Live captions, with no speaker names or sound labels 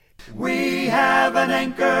We have an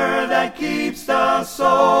anchor that keeps the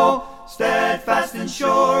soul steadfast and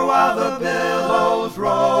sure while the billows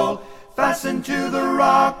roll, fastened to the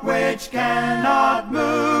rock which cannot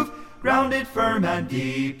move, grounded firm and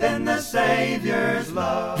deep in the Savior's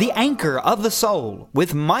love. The Anchor of the Soul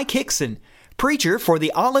with Mike Hickson, preacher for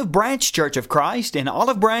the Olive Branch Church of Christ in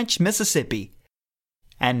Olive Branch, Mississippi.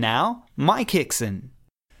 And now, Mike Hickson.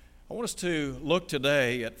 I want us to look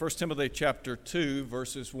today at 1 Timothy chapter 2,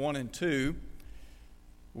 verses 1 and 2.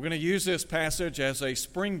 We're going to use this passage as a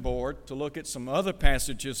springboard to look at some other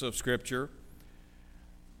passages of Scripture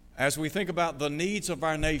as we think about the needs of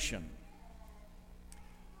our nation.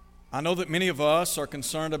 I know that many of us are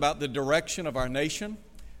concerned about the direction of our nation,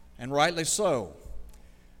 and rightly so.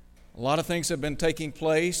 A lot of things have been taking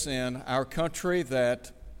place in our country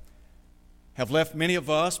that have left many of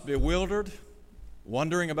us bewildered,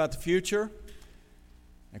 wondering about the future,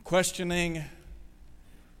 and questioning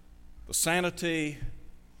the sanity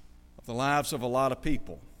of the lives of a lot of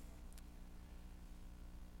people.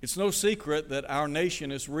 It's no secret that our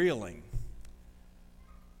nation is reeling,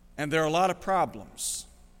 and there are a lot of problems.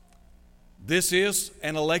 This is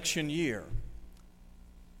an election year.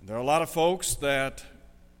 There are a lot of folks that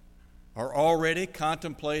are already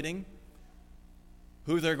contemplating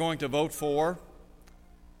who they're going to vote for.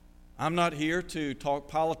 I'm not here to talk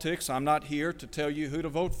politics. I'm not here to tell you who to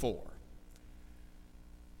vote for.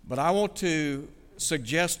 But I want to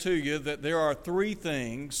suggest to you that there are three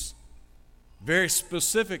things, very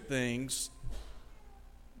specific things,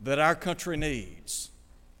 that our country needs.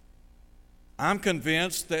 I'm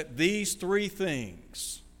convinced that these three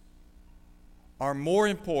things are more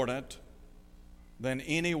important than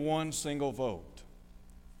any one single vote.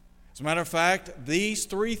 As a matter of fact, these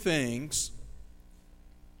three things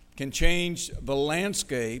can change the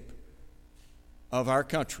landscape of our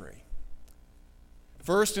country.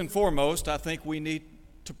 First and foremost, I think we need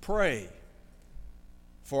to pray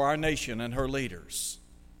for our nation and her leaders.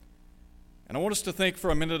 And I want us to think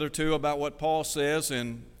for a minute or two about what Paul says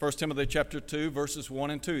in 1 Timothy chapter 2, verses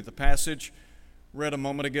 1 and 2, the passage read a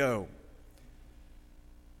moment ago.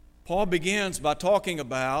 Paul begins by talking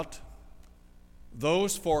about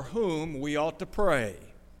those for whom we ought to pray.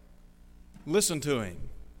 Listen to him.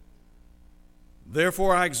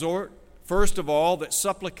 Therefore I exhort, first of all, that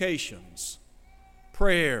supplications,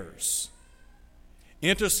 prayers,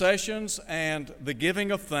 intercessions, and the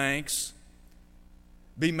giving of thanks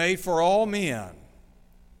be made for all men,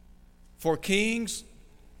 for kings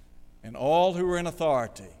and all who are in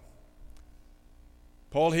authority.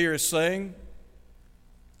 Paul here is saying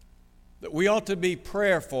that we ought to be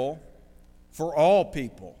prayerful for all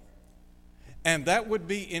people, and that would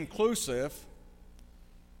be inclusive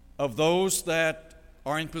of those that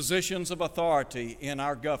are in positions of authority in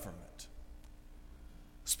our government.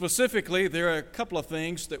 Specifically, there are a couple of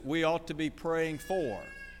things that we ought to be praying for.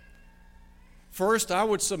 First, I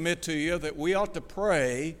would submit to you that we ought to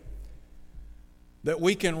pray that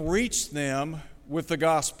we can reach them with the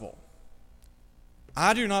gospel.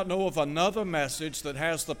 I do not know of another message that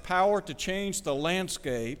has the power to change the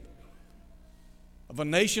landscape of a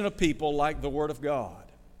nation of people like the Word of God.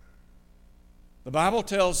 The Bible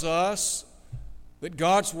tells us that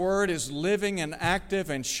God's Word is living and active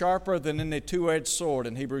and sharper than any two-edged sword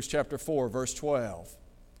in Hebrews chapter 4, verse 12.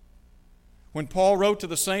 When Paul wrote to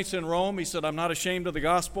the saints in Rome, he said, I'm not ashamed of the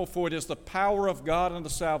gospel, for it is the power of God unto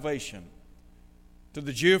salvation, to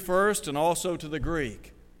the Jew first and also to the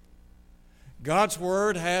Greek. God's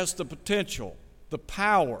Word has the potential, the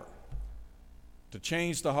power to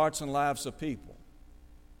change the hearts and lives of people.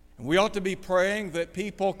 And we ought to be praying that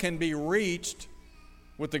people can be reached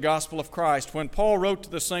with the gospel of Christ. When Paul wrote to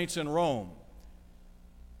the saints in Rome,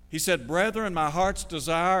 he said, Brethren, my heart's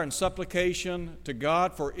desire and supplication to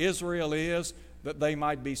God for Israel is that they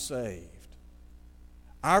might be saved.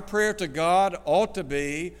 Our prayer to God ought to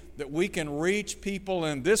be that we can reach people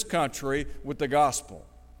in this country with the gospel.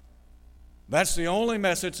 That's the only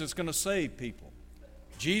message that's going to save people.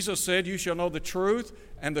 Jesus said, you shall know the truth,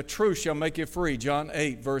 and the truth shall make you free. John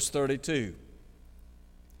 8, verse 32.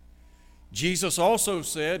 Jesus also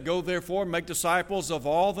said, go therefore and make disciples of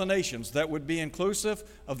all the nations. That would be inclusive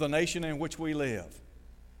of the nation in which we live.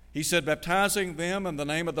 He said, baptizing them in the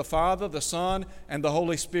name of the Father, the Son, and the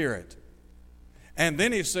Holy Spirit. And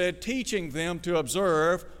then he said, teaching them to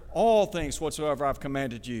observe all things whatsoever I've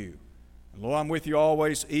commanded you. And lo, I'm with you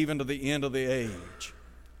always, even to the end of the age.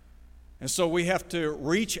 And so we have to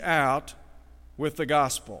reach out with the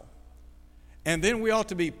gospel. And then we ought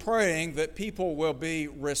to be praying that people will be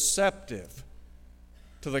receptive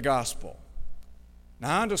to the gospel.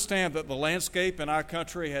 Now, I understand that the landscape in our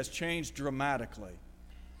country has changed dramatically.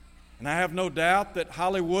 And I have no doubt that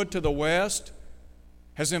Hollywood to the west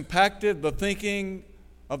has impacted the thinking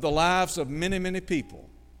of the lives of many, many people.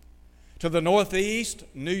 To the northeast,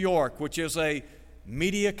 New York, which is a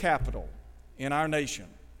media capital in our nation.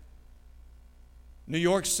 New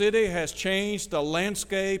York City has changed the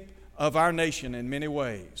landscape of our nation in many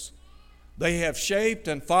ways. They have shaped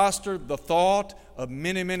and fostered the thought of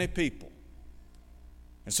many, many people.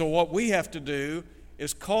 And so what we have to do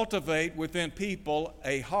is cultivate within people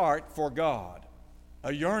a heart for God,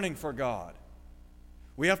 a yearning for God.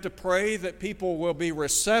 We have to pray that people will be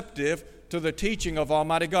receptive to the teaching of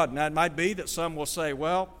Almighty God. Now, it might be that some will say,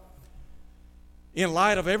 well, in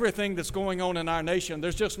light of everything that's going on in our nation,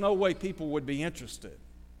 there's just no way people would be interested.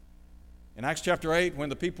 In Acts chapter 8, when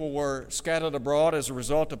the people were scattered abroad as a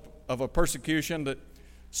result of a persecution that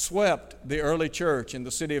swept the early church in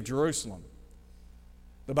the city of Jerusalem,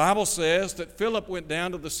 the Bible says that Philip went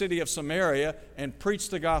down to the city of Samaria and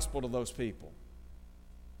preached the gospel to those people.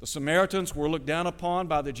 The Samaritans were looked down upon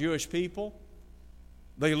by the Jewish people.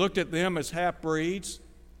 They looked at them as half-breeds.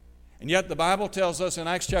 And yet the Bible tells us in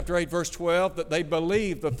Acts chapter 8, verse 12, that they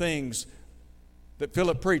believed the things that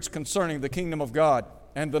Philip preached concerning the kingdom of God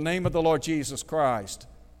and the name of the Lord Jesus Christ.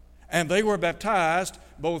 And they were baptized,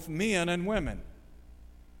 both men and women.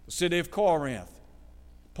 The city of Corinth.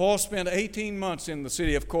 Paul spent 18 months in the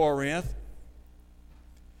city of Corinth.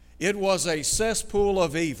 It was a cesspool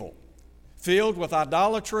of evil, filled with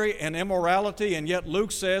idolatry and immorality, and yet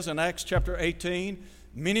Luke says in Acts chapter 18,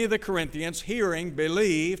 many of the Corinthians, hearing,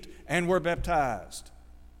 believed and were baptized.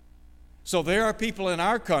 So there are people in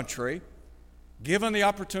our country, given the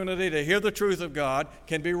opportunity to hear the truth of God,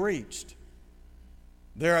 can be reached.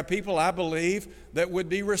 There are people, I believe, that would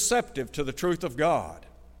be receptive to the truth of God.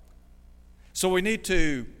 So we need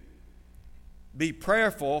to be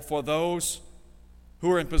prayerful for those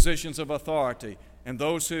who are in positions of authority and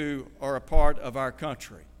those who are a part of our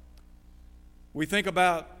country. We think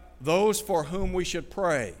about those for whom we should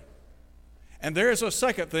pray. And there's a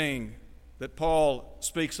second thing that Paul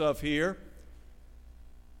speaks of here,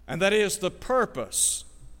 and that is the purpose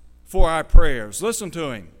for our prayers. Listen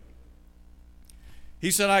to him.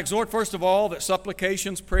 He said, I exhort first of all that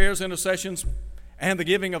supplications, prayers, intercessions, and the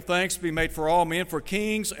giving of thanks be made for all men, for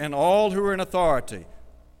kings and all who are in authority,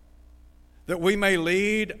 that we may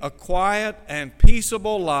lead a quiet and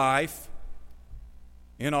peaceable life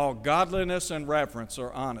in all godliness and reverence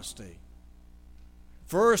or honesty.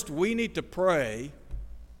 First, we need to pray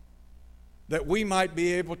that we might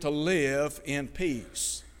be able to live in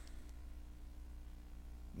peace.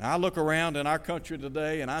 Now, I look around in our country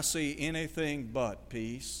today and I see anything but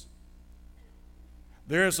peace.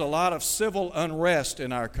 There's a lot of civil unrest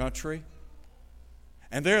in our country.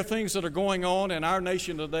 And there are things that are going on in our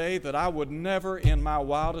nation today that I would never in my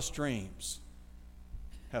wildest dreams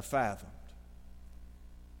have fathomed.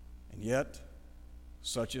 And yet,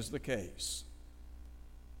 such is the case.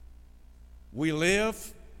 We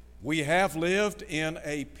have lived in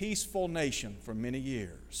a peaceful nation for many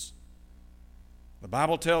years. The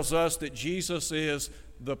Bible tells us that Jesus is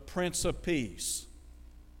the Prince of Peace.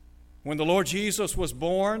 When the Lord Jesus was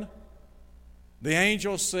born, the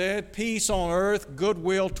angels said, peace on earth,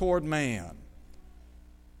 goodwill toward man.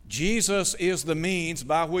 Jesus is the means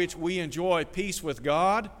by which we enjoy peace with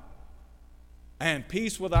God and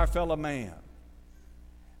peace with our fellow man.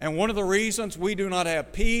 And one of the reasons we do not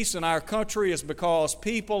have peace in our country is because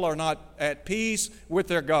people are not at peace with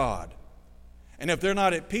their God. And if they're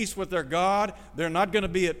not at peace with their God, they're not going to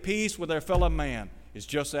be at peace with their fellow man. It's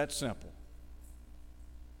just that simple.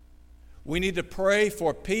 We need to pray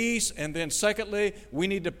for peace, and then secondly, we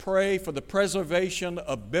need to pray for the preservation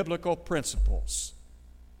of biblical principles.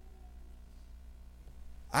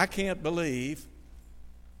 I can't believe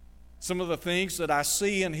some of the things that I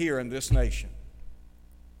see and hear in this nation.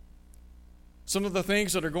 Some of the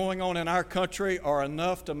things that are going on in our country are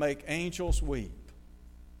enough to make angels weep.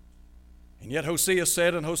 And yet Hosea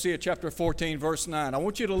said in Hosea chapter 14, verse 9, I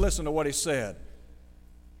want you to listen to what he said.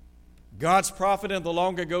 God's prophet in the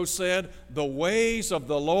long ago said, the ways of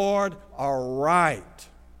the Lord are right.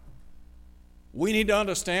 We need to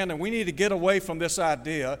understand and we need to get away from this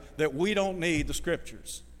idea that we don't need the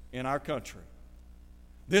Scriptures in our country.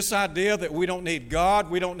 This idea that we don't need God,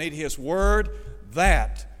 we don't need His Word,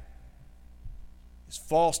 that is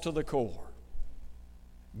false to the core.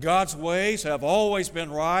 God's ways have always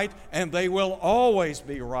been right, and they will always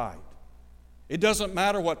be right. It doesn't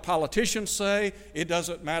matter what politicians say. It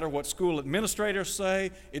doesn't matter what school administrators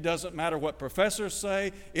say. It doesn't matter what professors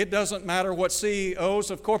say. It doesn't matter what CEOs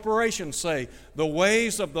of corporations say. The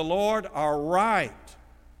ways of the Lord are right.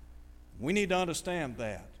 We need to understand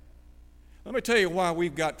that. Let me tell you why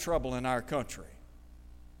we've got trouble in our country.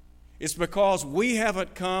 It's because we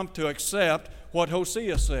haven't come to accept what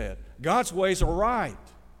Hosea said. God's ways are right.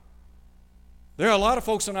 There are a lot of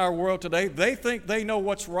folks in our world today, they think they know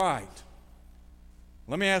what's right.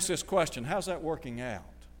 Let me ask this question. How's that working out?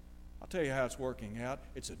 I'll tell you how it's working out.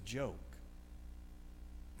 It's a joke.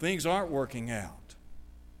 Things aren't working out.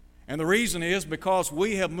 And the reason is because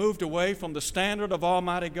we have moved away from the standard of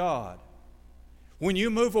Almighty God. When you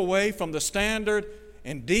move away from the standard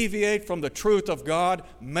and deviate from the truth of God,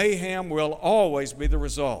 mayhem will always be the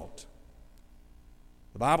result.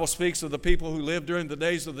 The Bible speaks of the people who lived during the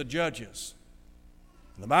days of the judges.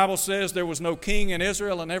 The Bible says there was no king in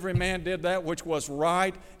Israel, and every man did that which was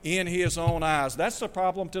right in his own eyes. That's the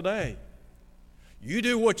problem today. You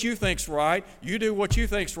do what you think's right, you do what you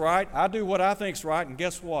think's right, I do what I think's right, and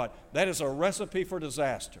guess what? That is a recipe for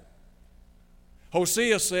disaster.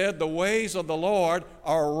 Hosea said, the ways of the Lord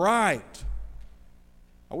are right.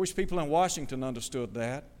 I wish people in Washington understood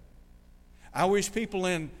that. I wish people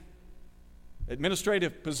in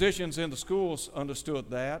administrative positions in the schools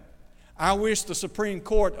understood that. I wish the Supreme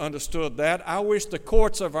Court understood that. I wish the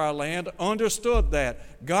courts of our land understood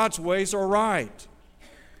that. God's ways are right.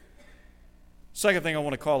 Second thing I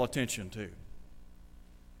want to call attention to,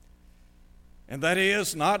 and that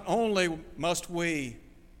is not only must we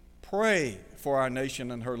pray for our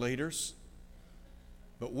nation and her leaders,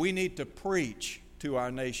 but we need to preach to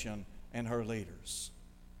our nation and her leaders.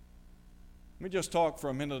 Let me just talk for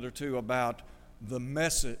a minute or two about the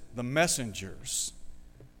messengers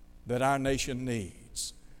that our nation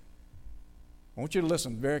needs. I want you to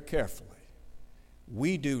listen very carefully.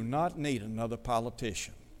 We do not need another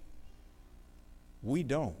politician. We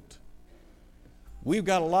don't. We've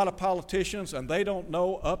got a lot of politicians, and they don't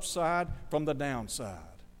know upside from the downside,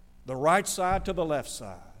 the right side to the left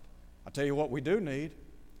side. I'll tell you what we do need.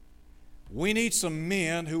 We need some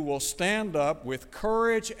men who will stand up with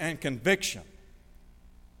courage and conviction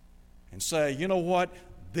and say, you know what?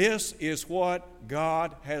 This is what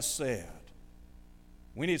God has said.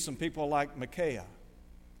 We need some people like Micaiah,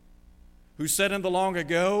 who said in the long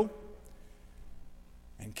ago,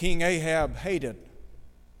 and King Ahab hated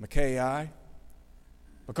Micaiah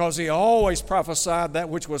because he always prophesied that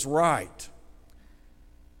which was right.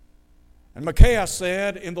 And Micaiah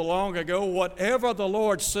said in the long ago, whatever the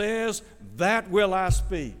Lord says, that will I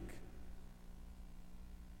speak.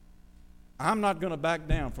 I'm not going to back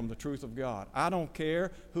down from the truth of God. I don't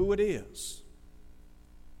care who it is.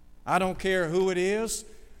 I don't care who it is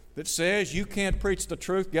that says you can't preach the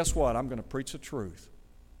truth. Guess what? I'm going to preach the truth.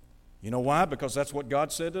 You know why? Because that's what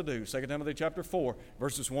God said to do. 2 Timothy chapter 4,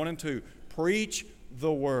 verses 1 and 2. Preach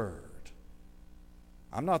the word.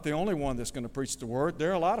 I'm not the only one that's going to preach the word. There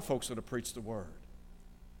are a lot of folks that have preached the word.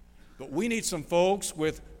 But we need some folks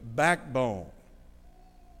with backbone,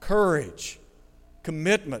 courage,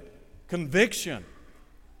 commitment, conviction.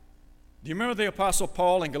 Do you remember the Apostle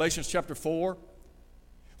Paul in Galatians chapter 4?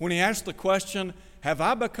 When he asked the question, have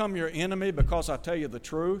I become your enemy because I tell you the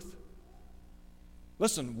truth?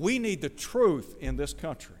 Listen, we need the truth in this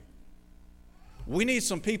country. We need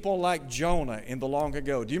some people like Jonah in the long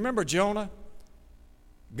ago. Do you remember Jonah?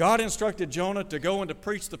 God instructed Jonah to go and to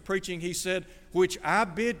preach the preaching, he said, which I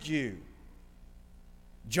bid you.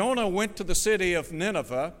 Jonah went to the city of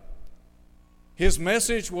Nineveh. His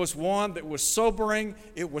message was one that was sobering,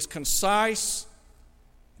 it was concise.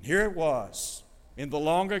 And here it was, in the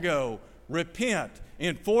long ago, repent.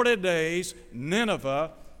 In 40 days,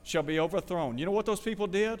 Nineveh shall be overthrown. You know what those people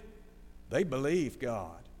did? They believed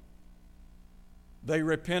God. They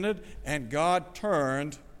repented, and God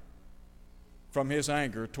turned from his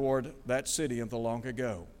anger toward that city in the long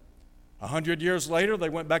ago. 100 years later, they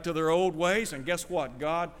went back to their old ways, and guess what?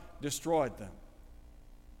 God destroyed them.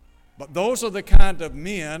 But those are the kind of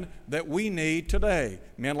men that we need today.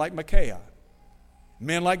 Men like Micaiah.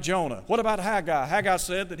 Men like Jonah. What about Haggai? Haggai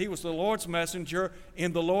said that he was the Lord's messenger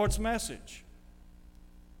in the Lord's message.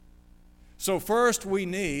 So first we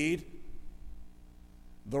need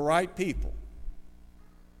the right people.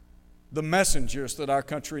 The messengers that our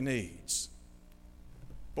country needs.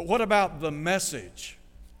 But what about the message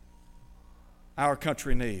our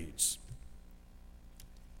country needs?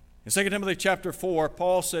 In 2 Timothy chapter 4,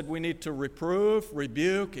 Paul said we need to reprove,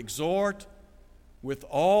 rebuke, exhort with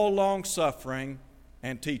all long-suffering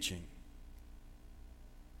and teaching.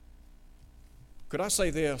 Could I say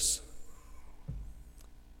this?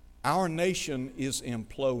 Our nation is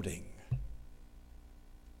imploding.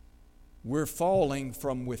 We're falling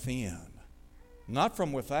from within. Not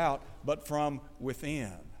from without, but from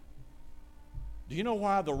within. Do you know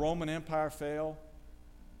why the Roman Empire fell?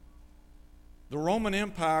 The Roman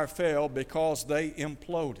Empire fell because they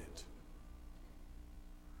imploded,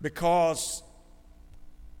 because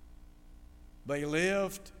they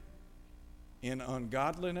lived in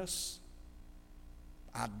ungodliness,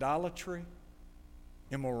 idolatry,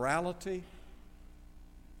 immorality.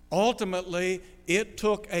 Ultimately, it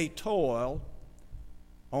took a toll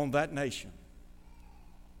on that nation.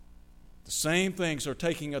 The same things are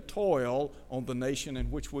taking a toll on the nation in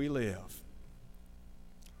which we live.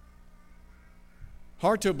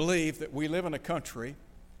 Hard to believe that we live in a country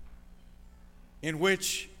in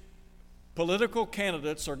which political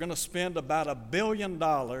candidates are going to spend about $1 billion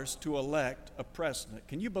to elect a president.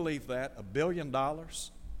 Can you believe that? $1 billion?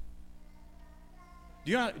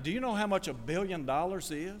 Do you know how much $1 billion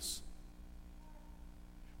is?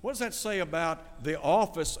 What does that say about the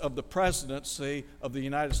office of the presidency of the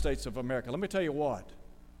United States of America? Let me tell you what.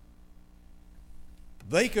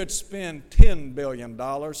 They could spend $10 billion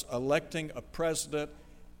electing a president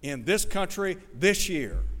in this country this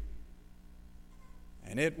year,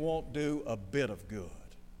 and it won't do a bit of good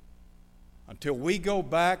until we go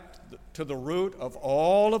back to the root of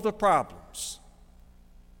all of the problems.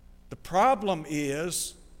 The problem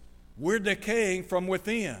is we're decaying from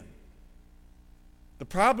within. The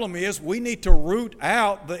problem is we need to root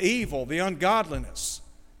out the evil, the ungodliness.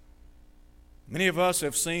 Many of us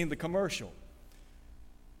have seen the commercial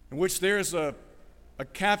in which there's a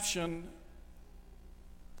caption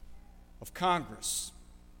of Congress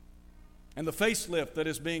and the facelift that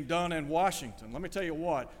is being done in Washington. Let me tell you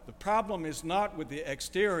what, the problem is not with the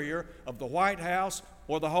exterior of the White House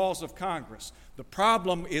or the halls of Congress. The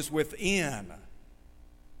problem is within.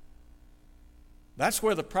 That's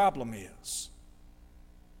where the problem is.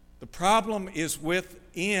 The problem is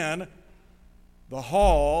within the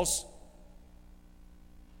halls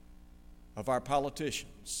of our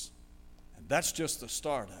politicians. And that's just the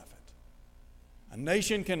start of it. A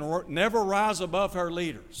nation can never rise above her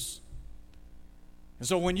leaders. And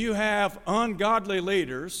so when you have ungodly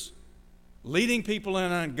leaders leading people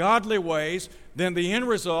in ungodly ways, then the end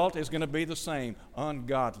result is going to be the same,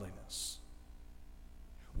 ungodliness.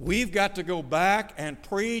 We've got to go back and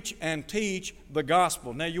preach and teach the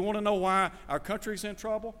gospel. Now, you want to know why our country's in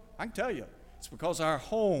trouble? I can tell you. It's because our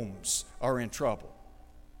homes are in trouble.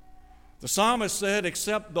 The psalmist said,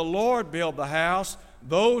 except the Lord build the house,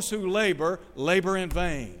 those who labor, labor in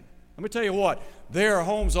vain. Let me tell you what, there are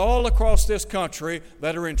homes all across this country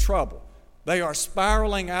that are in trouble. They are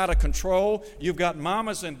spiraling out of control. You've got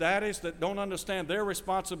mamas and daddies that don't understand their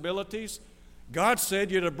responsibilities. God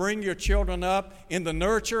said you're to bring your children up in the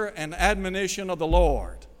nurture and admonition of the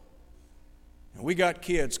Lord. And we got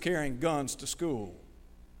kids carrying guns to school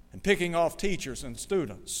and picking off teachers and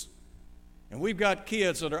students. And we've got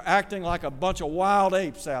kids that are acting like a bunch of wild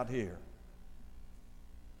apes out here.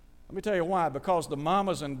 Let me tell you why. Because the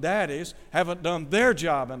mamas and daddies haven't done their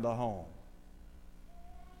job in the home.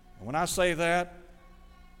 And when I say that,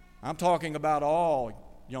 I'm talking about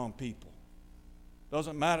all young people.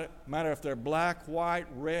 Doesn't matter if they're black, white,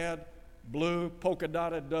 red, blue, polka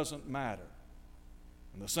dotted, doesn't matter.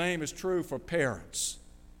 And the same is true for parents.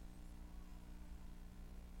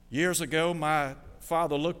 Years ago, my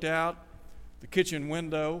father looked out the kitchen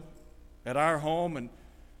window at our home, and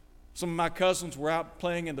some of my cousins were out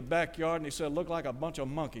playing in the backyard, and he said, it looked like a bunch of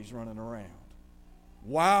monkeys running around.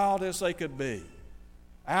 Wild as they could be.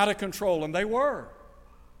 Out of control, and they were.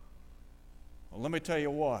 Well, let me tell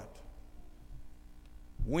you what.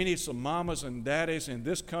 We need some mamas and daddies in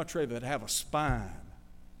this country that have a spine,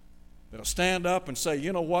 that'll stand up and say,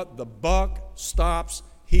 you know what, the buck stops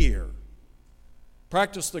here.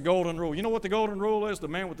 Practice the golden rule. You know what the golden rule is? The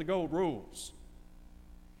man with the gold rules.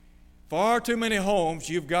 Far too many homes,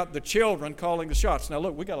 you've got the children calling the shots. Now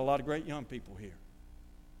look, we got a lot of great young people here.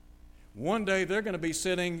 One day they're going to be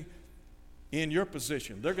sitting in your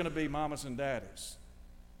position. They're going to be mamas and daddies.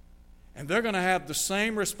 And they're going to have the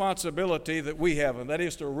same responsibility that we have, and that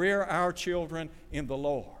is to rear our children in the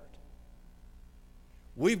Lord.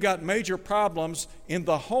 We've got major problems in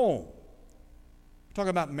the home. We're talking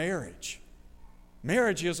about marriage.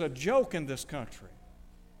 Marriage is a joke in this country.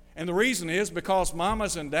 And the reason is because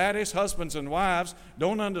mamas and daddies, husbands and wives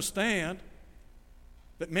don't understand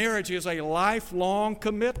that marriage is a lifelong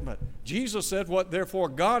commitment. Jesus said, what therefore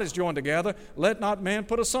God has joined together, let not man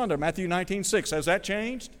put asunder. Matthew 19:6. Has that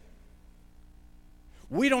changed?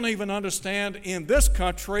 We don't even understand in this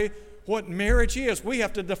country what marriage is. We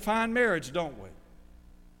have to define marriage, don't we?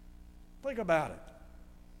 Think about it.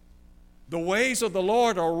 The ways of the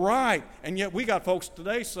Lord are right, and yet we got folks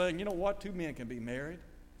today saying, you know what, 2 men can be married,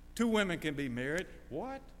 2 women can be married.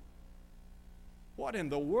 What? What in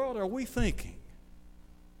the world are we thinking?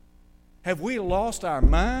 Have we lost our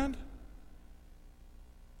mind?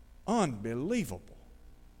 Unbelievable.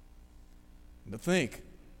 And to think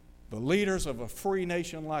the leaders of a free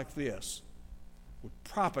nation like this would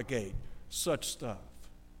propagate such stuff.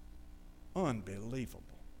 Unbelievable.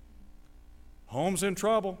 Home's in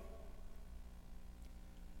trouble.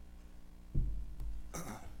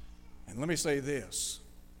 And let me say this.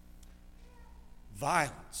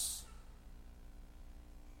 Violence.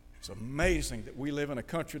 It's amazing that we live in a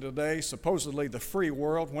country today, supposedly the free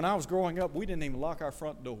world. When I was growing up, we didn't even lock our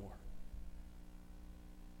front door.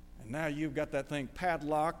 And now you've got that thing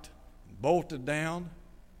padlocked and bolted down.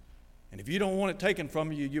 And if you don't want it taken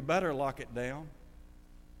from you, you better lock it down.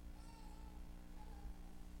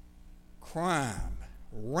 Crime,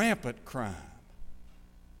 rampant crime.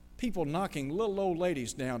 People knocking little old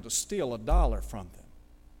ladies down to steal $1 from them.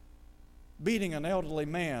 Beating an elderly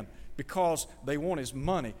man because they want his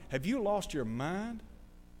money. Have you lost your mind?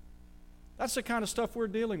 That's the kind of stuff we're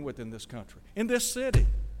dealing with in this country, in this city.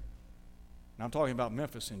 Now I'm talking about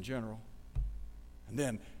Memphis in general. And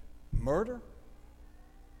then murder,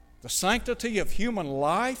 the sanctity of human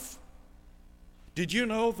life. Did you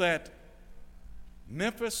know that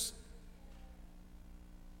Memphis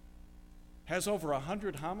has over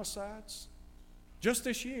 100 homicides just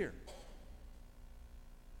this year?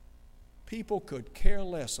 People could care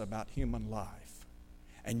less about human life.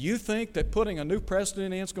 And you think that putting a new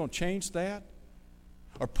president in is going to change that?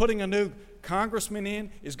 Or putting a new congressman in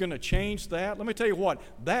is going to change that? Let me tell you what,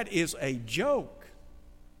 that is a joke.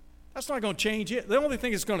 That's not going to change it. The only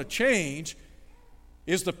thing that's going to change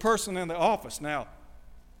is the person in the office. Now,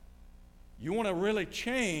 you want to really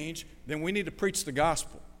change, then we need to preach the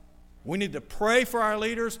gospel. We need to pray for our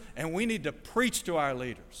leaders, and we need to preach to our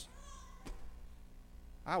leaders.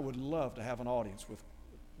 I would love to have an audience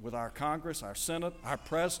with our Congress, our Senate, our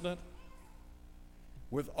President.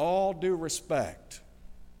 With all due respect,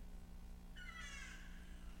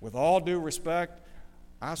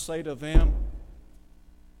 I say to them,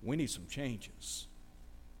 we need some changes.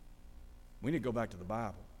 We need to go back to the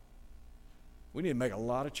Bible. We need to make a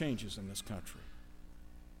lot of changes in this country.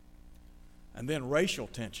 And then racial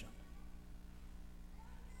tension.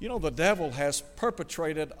 You know, the devil has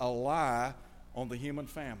perpetrated a lie on the human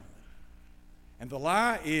family. And the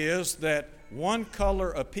lie is that one color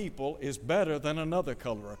of people is better than another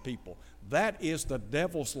color of people. That is the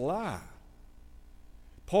devil's lie.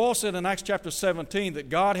 Paul said in Acts chapter 17 that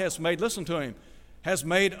God has made, listen to him, has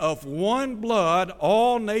made of one blood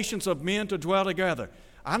all nations of men to dwell together.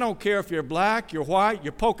 I don't care if you're black, you're white,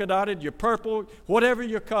 you're polka dotted, you're purple, whatever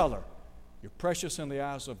your color, you're precious in the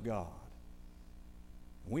eyes of God.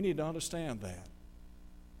 We need to understand that.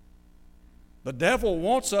 The devil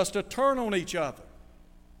wants us to turn on each other.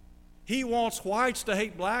 He wants whites to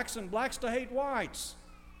hate blacks and blacks to hate whites.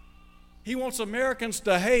 He wants Americans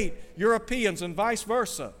to hate Europeans and vice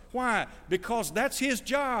versa. Why? Because that's his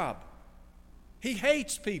job. He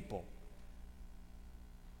hates people.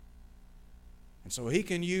 And so he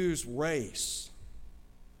can use race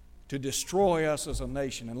to destroy us as a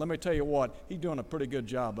nation. And let me tell you what, he's doing a pretty good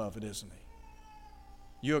job of it, isn't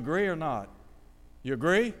he? You agree or not? You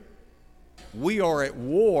agree? We are at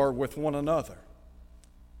war with one another.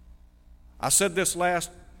 I said this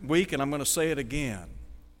last week, and I'm going to say it again.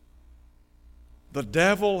 The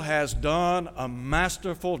devil has done a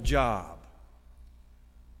masterful job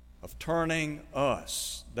of turning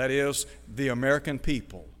us, that is, the American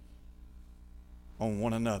people, on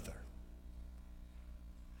one another.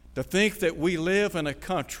 To think that we live in a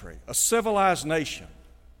country, a civilized nation,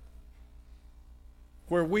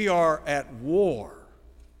 where we are at war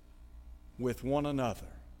with one another.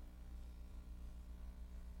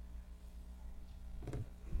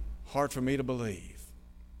 Hard for me to believe.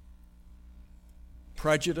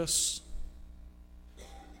 Prejudice,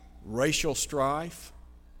 racial strife.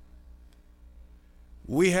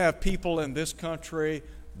 We have people in this country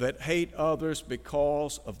that hate others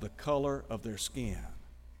because of the color of their skin.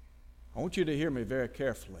 I want you to hear me very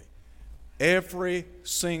carefully. Every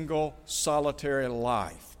single solitary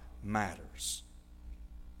life matters.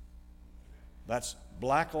 That's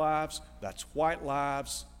black lives, that's white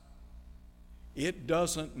lives. It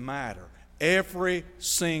doesn't matter. Every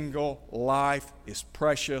single life is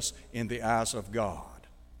precious in the eyes of God.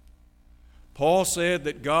 Paul said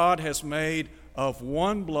that God has made of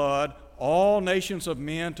one blood all nations of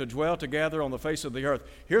men to dwell together on the face of the earth.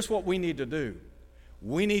 Here's what we need to do.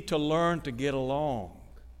 We need to learn to get along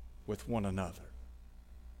with one another.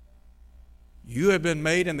 You have been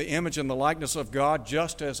made in the image and the likeness of God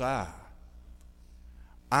just as I.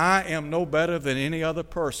 I am no better than any other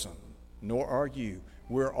person, nor are you.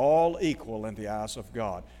 we're all equal in the eyes of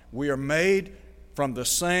God. We are made from the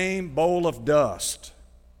same bowl of dust.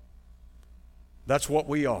 That's what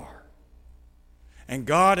we are. And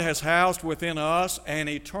God has housed within us an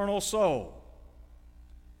eternal soul.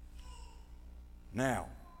 Now,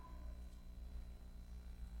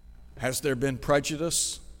 has there been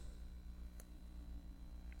prejudice?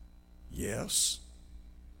 Yes.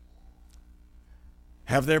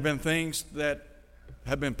 Have there been things that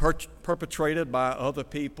have been perpetrated by other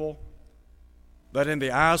people that in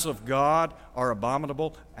the eyes of God are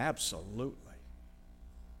abominable? Absolutely.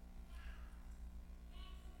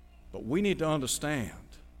 But we need to understand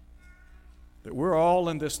that we're all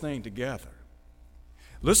in this thing together.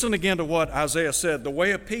 Listen again to what Isaiah said. The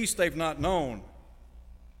way of peace they've not known.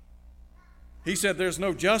 He said, there's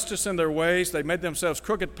no justice in their ways. They made themselves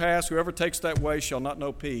crooked paths. Whoever takes that way shall not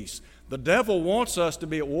know peace. The devil wants us to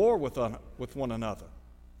be at war with one another.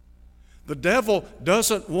 The devil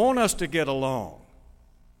doesn't want us to get along.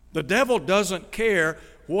 The devil doesn't care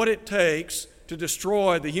what it takes to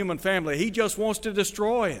destroy the human family. He just wants to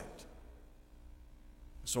destroy it.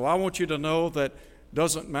 So I want you to know that it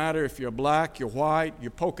doesn't matter if you're black, you're white,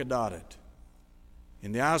 you're polka dotted.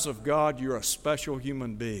 In the eyes of God, you're a special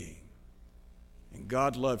human being. And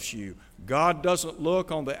God loves you. God doesn't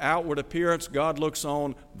look on the outward appearance. God looks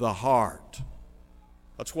on the heart.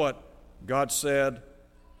 That's what God said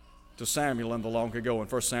to Samuel in the long ago in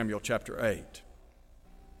 1 Samuel chapter 8.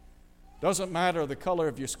 Doesn't matter the color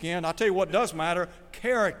of your skin. I'll tell you what does matter,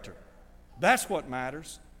 character. That's what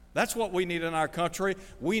matters. That's what we need in our country.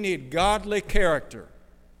 We need godly character.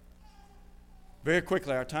 Very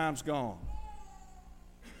quickly, our time's gone.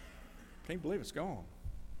 Can't believe it's gone.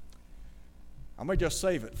 I may just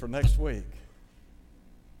save it for next week.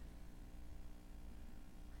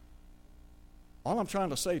 All I'm trying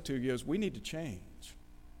to say to you is we need to change.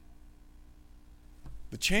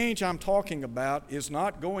 The change I'm talking about is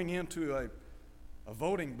not going into a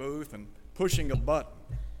voting booth and pushing a button.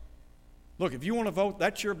 Look, if you want to vote,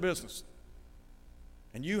 that's your business.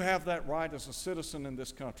 And you have that right as a citizen in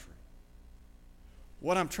this country.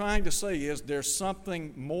 What I'm trying to say is there's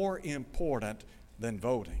something more important than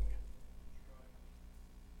voting.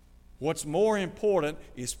 What's more important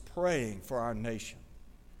is praying for our nation.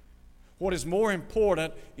 What is more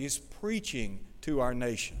important is preaching to our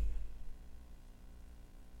nation.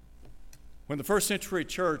 When the first century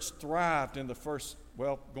church thrived in the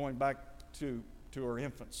going back to her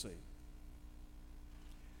infancy,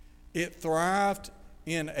 it thrived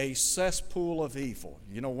in a cesspool of evil.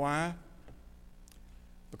 You know why?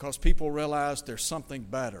 Because people realized there's something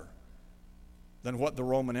better than what the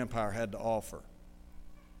Roman Empire had to offer.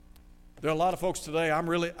 There are a lot of folks today,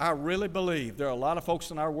 I really believe there are a lot of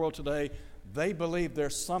folks in our world today, they believe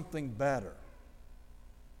there's something better.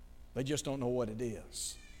 They just don't know what it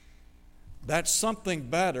is. That something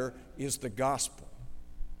better is the gospel.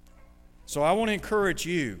 So I want to encourage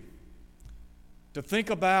you to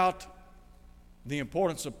think about the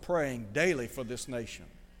importance of praying daily for this nation.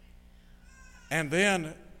 And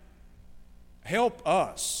then help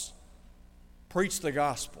us preach the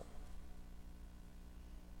gospel.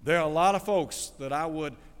 There are a lot of folks that I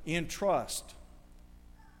would entrust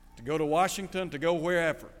to go to Washington, to go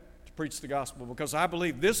wherever, to preach the gospel, because I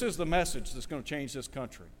believe this is the message that's going to change this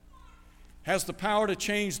country. Has the power to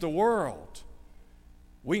change the world.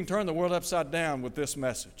 We can turn the world upside down with this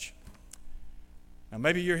message. Now,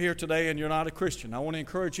 maybe you're here today and you're not a Christian. I want to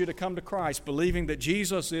encourage you to come to Christ, believing that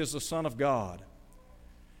Jesus is the Son of God.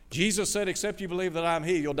 Jesus said, except you believe that I'm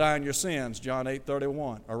He, you'll die in your sins, John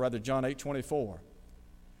 8:31, or rather John 8:24.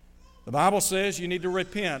 The Bible says you need to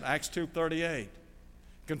repent, Acts 2:38.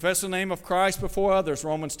 Confess the name of Christ before others,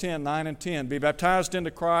 Romans 10:9 and 10. Be baptized into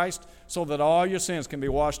Christ so that all your sins can be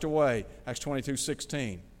washed away, Acts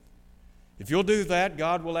 22:16. If you'll do that,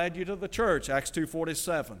 God will add you to the church, Acts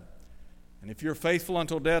 2:47. And if you're faithful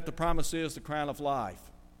until death, the promise is the crown of life.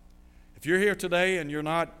 If you're here today and you're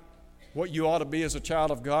not what you ought to be as a child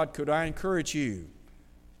of God, could I encourage you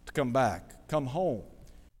to come back, come home.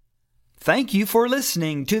 Thank you for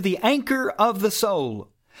listening to the Anchor of the Soul.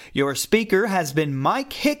 Your speaker has been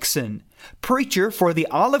Mike Hickson, preacher for the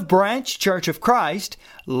Olive Branch Church of Christ,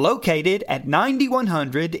 located at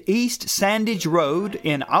 9100 East Sandage Road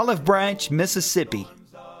in Olive Branch, Mississippi.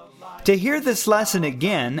 To hear this lesson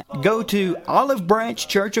again, go to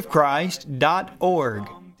olivebranchchurchofchrist.org.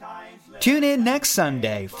 Tune in next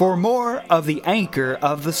Sunday for more of the Anchor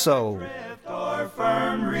of the Soul.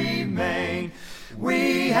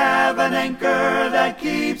 We have an anchor that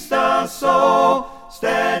keeps the soul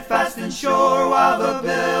steadfast and sure while the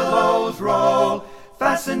billows roll.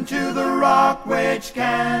 Fastened to the rock which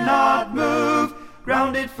cannot move,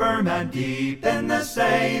 grounded firm and deep in the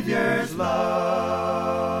Savior's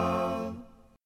love.